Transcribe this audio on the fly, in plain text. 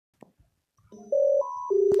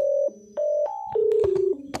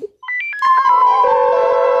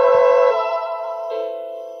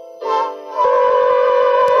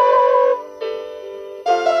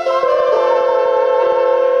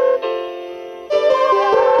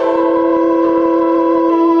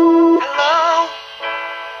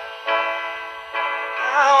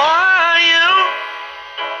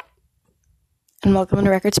welcome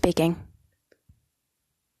to Record Speaking.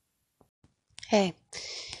 Hey,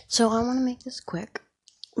 so I want to make this quick,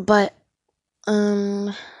 but,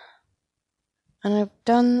 and I've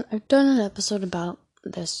done an episode about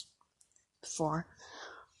this before,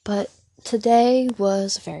 but today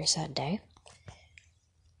was a very sad day,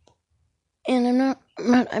 and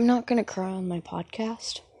I'm not gonna cry on my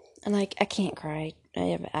podcast, and I can't cry. I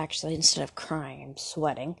have actually, instead of crying, I'm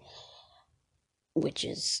sweating, which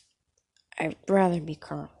is, I'd rather be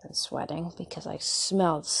crying than sweating, because I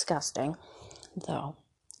smell disgusting, though,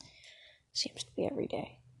 seems to be every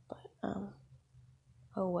day, but,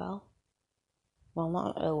 oh well. Well,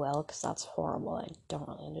 not oh well, because that's horrible. I don't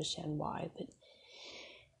really understand why, but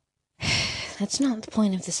that's not the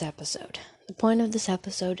point of this episode. The point of this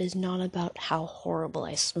episode is not about how horrible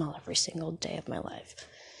I smell every single day of my life.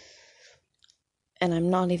 And I'm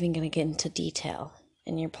not even going to get into detail.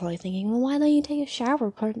 And you're probably thinking, well, why don't you take a shower,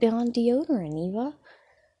 put on deodorant, Eva?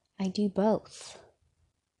 I do both.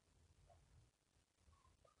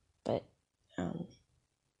 But,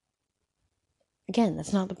 again,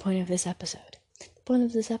 that's not the point of this episode. The point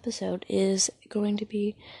of this episode is going to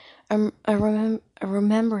be a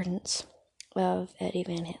remembrance of Eddie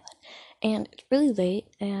Van Halen. And it's really late,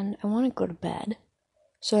 and I want to go to bed.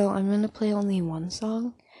 So I'm going to play only one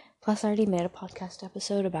song. Plus, I already made a podcast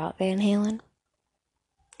episode about Van Halen,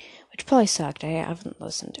 which probably sucked. I haven't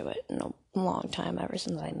listened to it in a long time, ever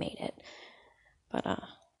since I made it. But,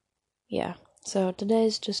 yeah. So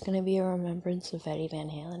today's just going to be a remembrance of Eddie Van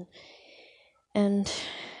Halen. And,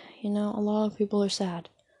 a lot of people are sad.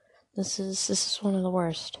 This is one of the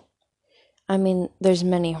worst. I mean, there's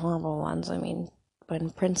many horrible ones. I mean,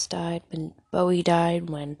 when Prince died, when Bowie died,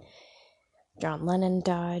 when John Lennon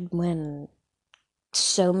died, when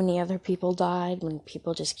so many other people died, when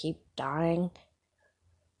people just keep dying.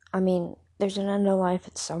 I mean, there's an end of life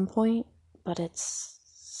at some point, but it's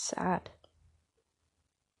sad.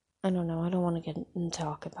 I don't know, I don't want to get and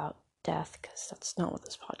talk about death, because that's not what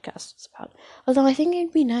this podcast is about. Although I think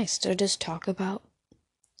it'd be nice to just talk about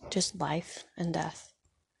just life and death.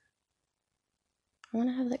 I want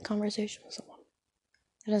to have that conversation with someone.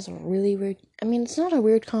 That is a really weird, it's not a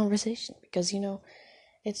weird conversation, because,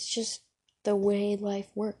 it's just the way life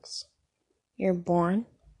works. You're born,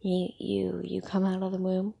 you come out of the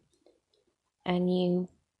womb, and you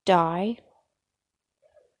die,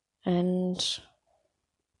 and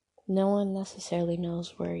no one necessarily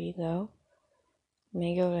knows where you go. You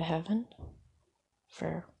may go to heaven,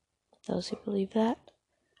 for those who believe that.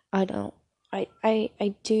 I don't.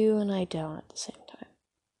 I do and I don't at the same time.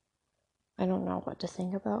 I don't know what to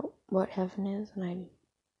think about what heaven is, and I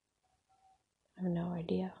have no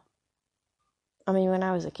idea. When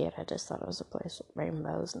I was a kid, I just thought it was a place with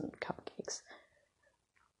rainbows and cupcakes.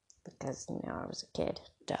 Because, I was a kid.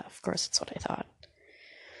 Duh, of course that's what I thought.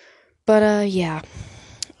 But, yeah.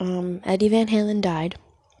 Eddie Van Halen died.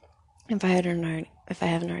 If I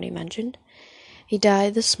haven't already mentioned. He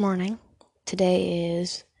died this morning. Today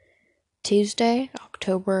is Tuesday,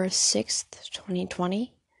 October 6th,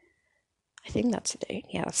 2020. I think that's the date.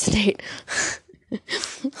 Yeah, that's the date. I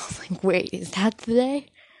was like, wait, is that the day?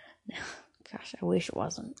 No. Gosh, I wish it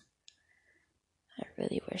wasn't. I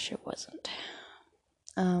really wish it wasn't.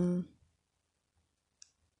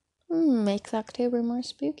 Makes October more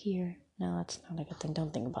spookier. No, that's not a good thing.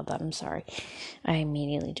 Don't think about that. I'm sorry. I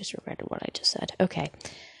immediately just regretted what I just said. Okay.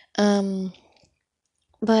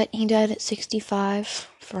 But he died at 65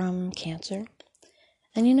 from cancer.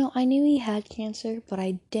 And I knew he had cancer, but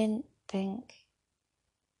I didn't think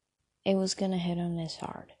it was gonna hit him this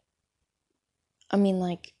hard.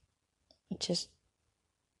 It's just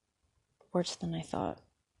worse than I thought.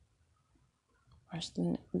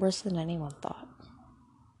 Worse than anyone thought.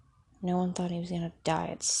 No one thought he was gonna die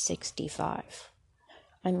at 65.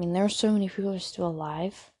 There are so many people who are still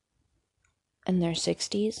alive in their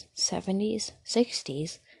 60s, 70s,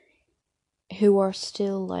 60s, who are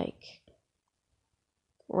still,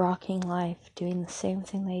 rocking life, doing the same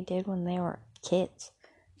thing they did when they were kids.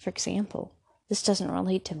 For example, this doesn't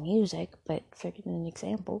relate to music, but for an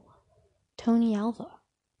example, Tony Alva.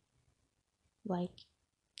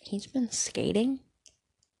 He's been skating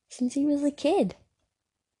since he was a kid.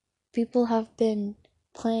 People have been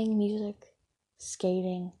playing music,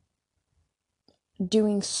 skating,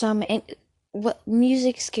 doing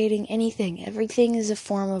music, skating, anything. Everything is a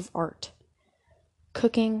form of art.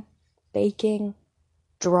 Cooking, baking,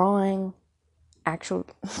 drawing, actual,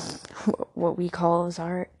 what we call as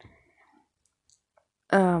art.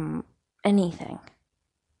 Anything.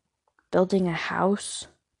 Building a house.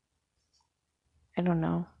 I don't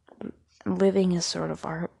know. Living is sort of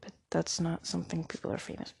art, but that's not something people are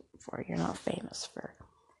famous for. You're not famous for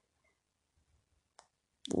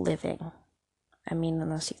living. I mean,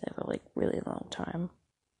 unless you live a really long time.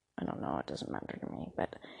 I don't know, it doesn't matter to me,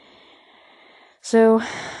 but so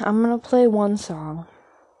I'm gonna play one song.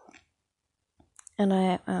 And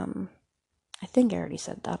I think I already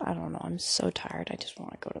said that. I don't know. I'm so tired. I just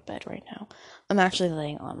want to go to bed right now. I'm actually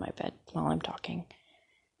laying on my bed while I'm talking.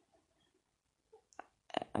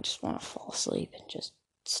 I just want to fall asleep and just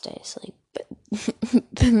stay asleep. But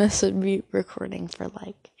then this would be recording for a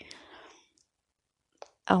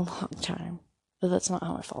long time. But that's not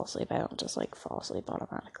how I fall asleep. I don't just fall asleep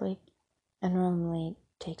automatically. And normally it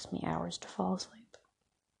takes me hours to fall asleep.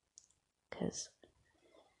 Because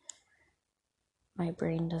my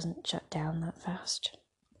brain doesn't shut down that fast.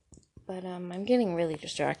 But I'm getting really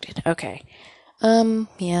distracted. Okay.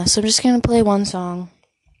 Yeah, so I'm just gonna play one song.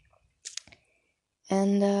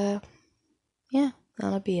 And yeah,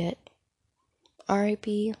 that'll be it.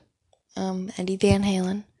 R.I.P. Eddie Van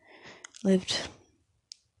Halen lived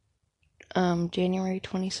January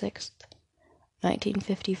 26th,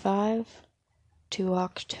 1955 to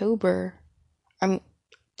October.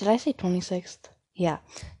 Did I say 26th? Yeah,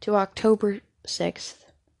 to October 6th.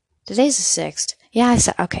 Today's the 6th. Yeah, I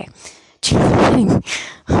said, okay. Oh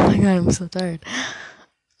my god, I'm so tired.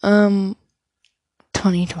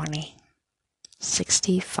 2020.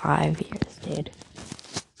 65 years, dude.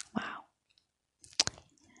 Wow.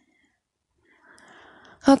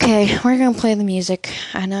 Okay, we're gonna play the music,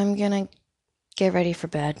 and I'm gonna get ready for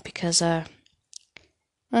bed, because, I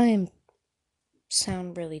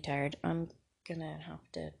sound really tired. I'm gonna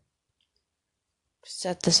have to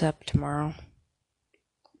set this up tomorrow,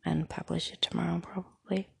 and publish it tomorrow,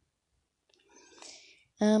 probably.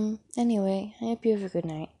 Anyway, I hope you have a good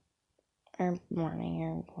night, or morning,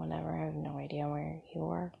 or whatever. I have no idea where you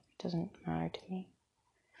are. It doesn't matter to me.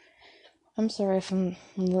 I'm sorry if I'm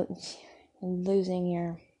losing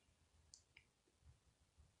your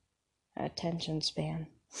attention span.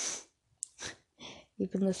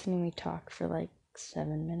 You've been listening to me talk for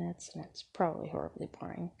 7 minutes, and it's probably horribly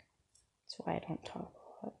boring. That's why I don't talk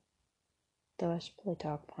a lot. Though I should probably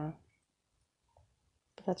talk more.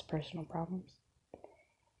 But that's personal problems.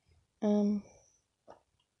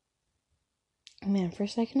 Man, for a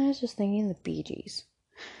second I was just thinking of the Bee Gees.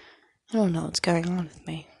 I don't know what's going on with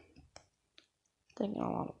me. Thinking a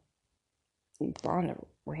lot of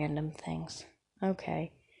random things.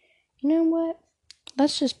 Okay. You know what?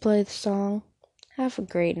 Let's just play the song. Have a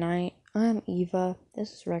great night. I'm Eva.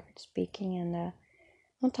 This is Record Speaking, and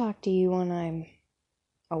I'll talk to you when I'm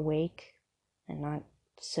awake and not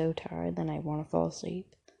so tired that I want to fall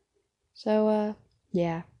asleep. So,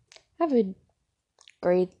 yeah. Have a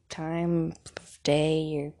great time of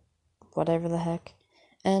day or whatever the heck.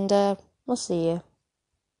 And, we'll see you.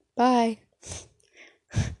 Bye.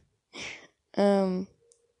 Oh,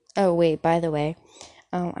 wait, by the way,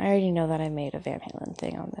 I already know that I made a Van Halen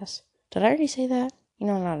thing on this. Did I already say that? I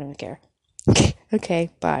don't even care. Okay,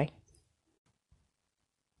 bye.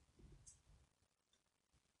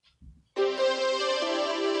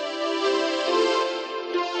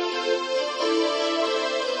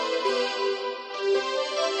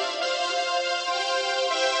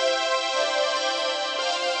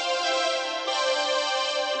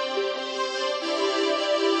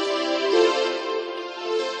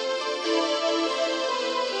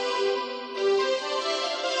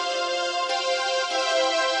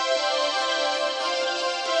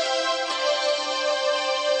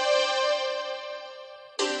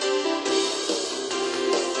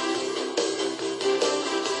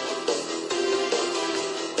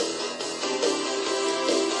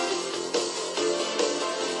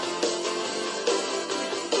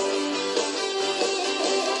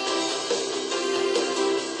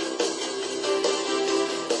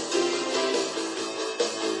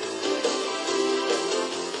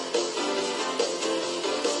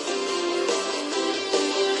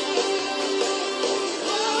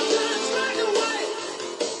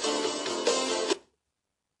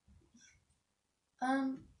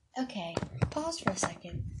 Okay, pause for a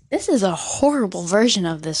second. This is a horrible version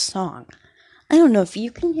of this song. I don't know if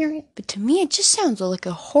you can hear it, but to me it just sounds like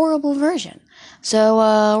a horrible version. So,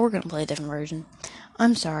 we're gonna play a different version.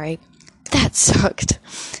 I'm sorry. That sucked.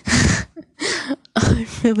 I'm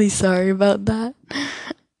really sorry about that.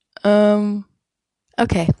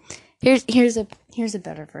 Okay. Here's a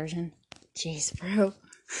better version. Jeez, bro.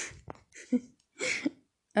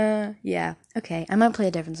 Yeah. Okay, I might play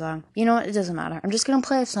a different song. You know what? It doesn't matter. I'm just gonna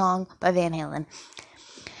play a song by Van Halen.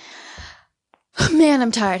 Man,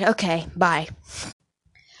 I'm tired. Okay, bye.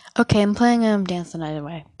 Okay, I'm playing Dance the Night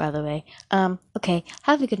Away, by the way. Okay,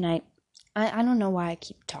 have a good night. I don't know why I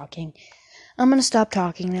keep talking. I'm gonna stop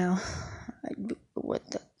talking now. What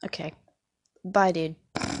the? Okay. Bye, dude.